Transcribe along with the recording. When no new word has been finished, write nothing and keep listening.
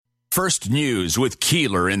First News with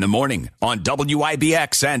Keeler in the morning on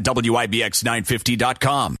WIBX and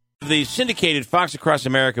WIBX950.com. The syndicated Fox Across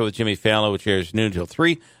America with Jimmy Fallon, which airs noon till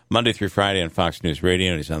 3, Monday through Friday on Fox News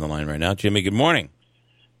Radio. And he's on the line right now. Jimmy, good morning.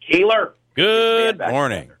 Keeler. Good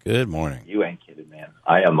morning. Good morning. You ain't kidding, man.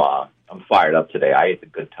 I'm fired up today. I ate the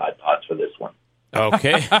good Tide Pods for this one.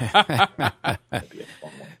 Okay.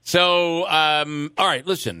 So, all right,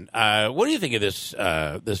 listen, what do you think of this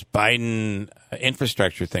Biden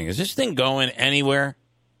infrastructure thing? Is this thing going anywhere?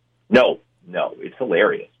 No, it's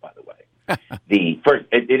hilarious, by the way.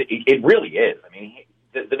 It really is. I mean,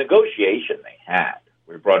 the negotiation they had,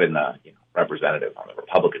 we brought in the representative on the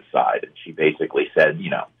Republican side, and she basically said,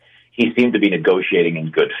 he seemed to be negotiating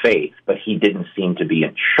in good faith, but he didn't seem to be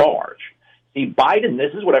in charge. See, Biden,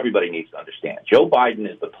 this is what everybody needs to understand. Joe Biden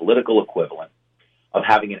is the political equivalent of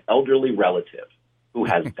having an elderly relative who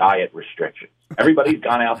has diet restrictions. Everybody's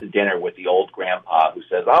gone out to dinner with the old grandpa who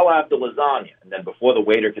says, I'll have the lasagna. And then before the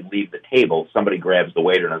waiter can leave the table, somebody grabs the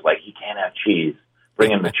waiter and is like, he can't have cheese.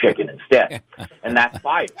 Bring him the chicken instead. And that's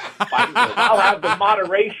Biden. Biden says, I'll have the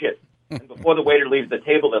moderation. And before the waiter leaves the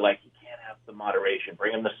table, they're like, he can't have the moderation.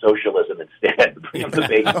 Bring him the socialism instead. Bring him the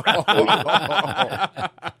bacon socialism.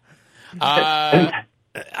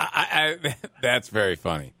 That's very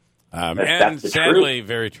funny. That's sadly, truth.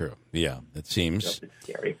 Very true. Yeah, it seems. It's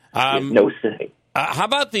scary. No say. How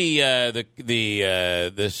about this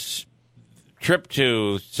trip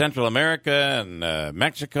to Central America and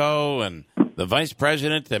Mexico and the vice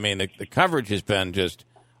president? I mean, the coverage has been just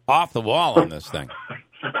off the wall on this thing.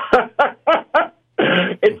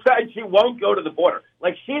 It said she won't go to the border.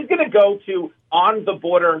 Like, she's going to go to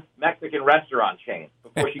on-the-border Mexican restaurant chains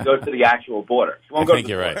before she goes to the actual border. She won't go to the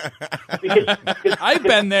border. You're right. Because I've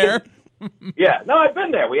been there. Yeah, no, I've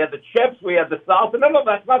been there. We had the chips, we had the salsa. No,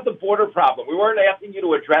 that's not the border problem. We weren't asking you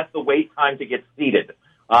to address the wait time to get seated.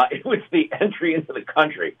 It was the entry into the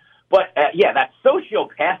country. But, that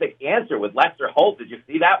sociopathic answer with Lester Holt, did you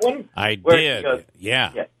see that one? I did. Goes,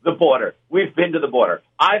 yeah, the border. We've been to the border.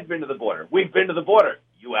 I've been to the border. We've been to the border.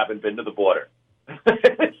 You haven't been to the border.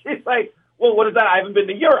 She's like, well, what is that? I haven't been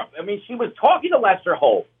to Europe. I mean, she was talking to Lester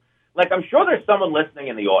Holt. Like, I'm sure there's someone listening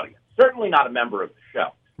in the audience, certainly not a member of the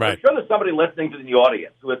show. Right. I'm sure there's somebody listening to the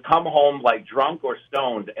audience who has come home, like, drunk or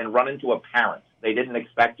stoned and run into a parent they didn't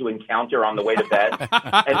expect to encounter on the way to bed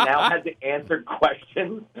and now had to answer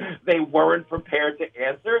questions they weren't prepared to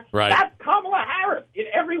answer. Right. That's Kamala Harris in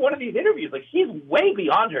every one of these interviews. Like, she's way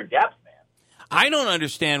beyond her depth, man. I don't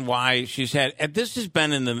understand why she's had. This has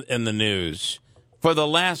been in the news for the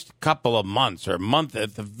last couple of months, or a month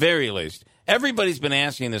at the very least. Everybody's been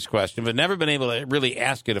asking this question, but never been able to really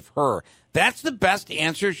ask it of her. That's the best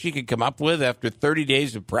answer she could come up with after 30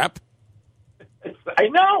 days of prep? I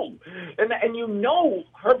know. And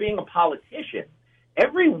her being a politician,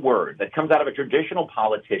 every word that comes out of a traditional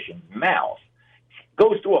politician's mouth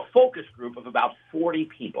goes to a focus group of about 40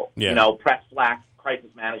 people. Yeah. Press, Slack, crisis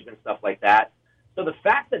management, stuff like that. So the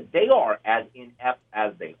fact that they are as inept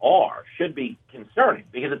as they are should be concerning,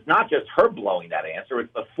 because it's not just her blowing that answer.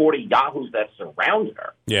 It's the 40 yahoos that surround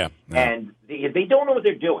her. Yeah. And they don't know what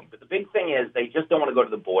they're doing. But the big thing is they just don't want to go to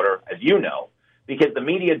the border, as you know, because the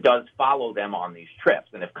media does follow them on these trips.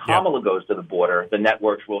 And if Kamala goes to the border, the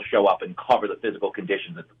networks will show up and cover the physical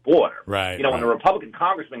conditions at the border. Right. When a Republican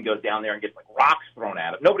congressman goes down there and gets, like, rocks thrown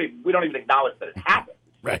at him, we don't even acknowledge that it happened.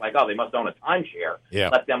 Right. Like, oh, they must own a timeshare. Yeah.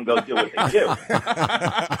 Let them go do what they do.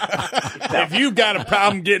 If you've got a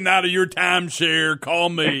problem getting out of your timeshare, call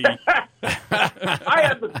me. I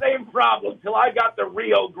had the same problem till I got the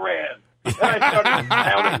Rio Grande. Then I started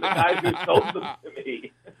counting the guys who sold them to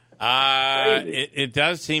me. It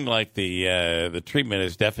does seem like the treatment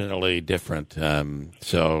is definitely different. But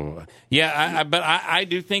I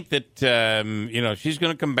do think that she's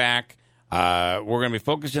going to come back. We're going to be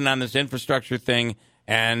focusing on this infrastructure thing,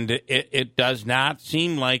 and it does not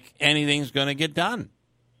seem like anything's going to get done.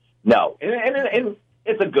 No, and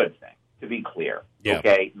it's a good thing, to be clear. Yeah.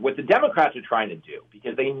 Okay, what the Democrats are trying to do,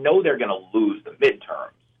 because they know they're going to lose the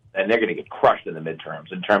midterms, and they're going to get crushed in the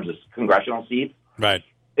midterms in terms of congressional seats. Right.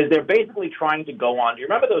 Is they're basically trying to go on. Do you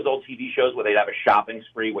remember those old TV shows where they'd have a shopping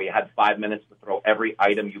spree where you had 5 minutes to throw every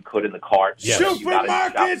item you could in the cart? Yes.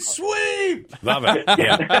 Supermarket sweep! Love it.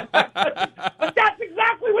 Yeah. But that's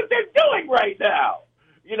exactly what they're doing right now.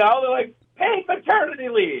 They're like, paid maternity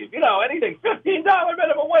leave, anything, $15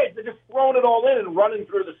 minimum wage. They're just throwing it all in and running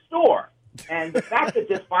through the store. And the fact that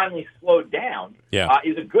this finally slowed down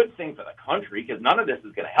is a good thing for the country, because none of this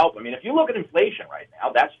is going to help. I mean, if you look at inflation right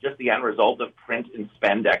now, that's just the end result of print and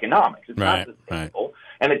spend economics. It's not sustainable,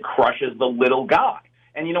 and it crushes the little guy.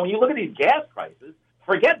 And, when you look at these gas prices,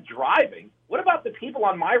 forget driving. What about the people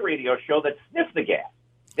on my radio show that sniff the gas?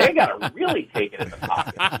 They got to really take it in the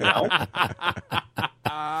pocket, you know?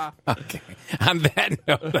 Okay. On that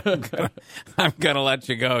note, I'm gonna let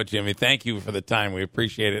you go, Jimmy. Thank you for the time. We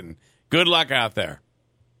appreciate it, and good luck out there.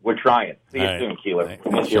 We're trying. See you soon, Keeler.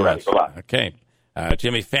 Bye-bye. Okay.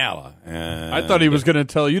 Jimmy Fallon. I thought he was going to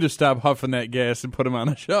tell you to stop huffing that gas and put him on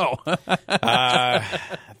the show.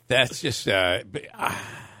 That's just the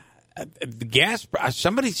gas.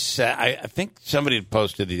 Somebody said, I think somebody had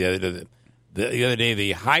posted the other day,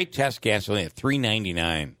 the high test gasoline at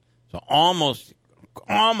 $3.99. So almost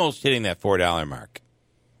hitting that $4 mark.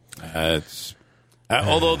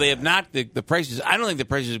 Although they have not, the prices. I don't think the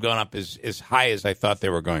prices have gone up as high as I thought they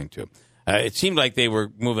were going to. It seemed like they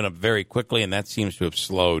were moving up very quickly, and that seems to have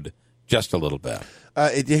slowed just a little bit.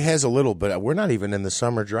 It has a little, but we're not even in the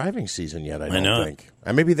summer driving season yet, I don't think.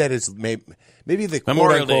 Maybe that is maybe the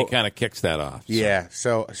Memorial Day kind of kicks that off. So. Yeah,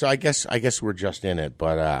 so I guess we're just in it,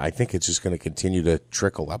 but I think it's just going to continue to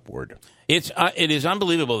trickle upward. It is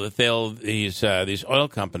unbelievable that these oil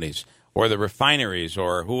companies or the refineries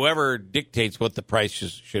or whoever dictates what the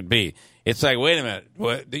prices should be. It's like, wait a minute,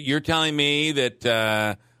 you're telling me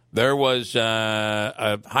that there was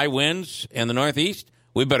high winds in the Northeast?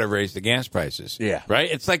 We better raise the gas prices. Yeah.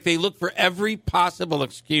 Right? It's like they look for every possible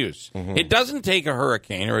excuse. Mm-hmm. It doesn't take a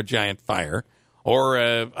hurricane or a giant fire or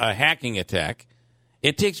a hacking attack.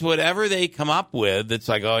 It takes whatever they come up with that's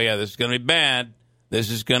like, oh, yeah, this is going to be bad.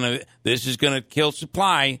 This is going to kill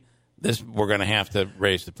supply. We're going to have to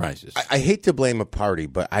raise the prices. I hate to blame a party,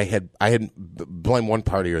 but I had blame one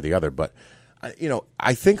party or the other. But,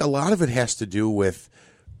 I think a lot of it has to do with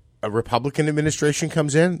a Republican administration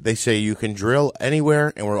comes in, they say you can drill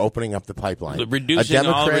anywhere, and we're opening up the pipeline. Reducing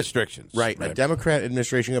all restrictions. Right. A Democrat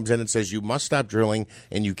administration comes in and says you must stop drilling,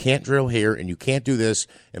 and you can't drill here, and you can't do this.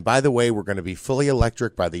 And by the way, we're going to be fully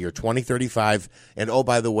electric by the year 2035. And oh,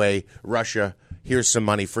 by the way, Russia, here's some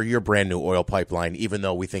money for your brand new oil pipeline, even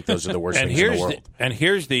though we think those are the worst things in the world.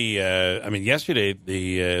 Here's yesterday,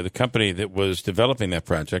 the company that was developing that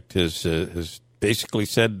project has basically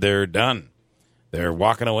said they're done. They're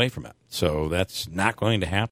walking away from it. So that's not going to happen.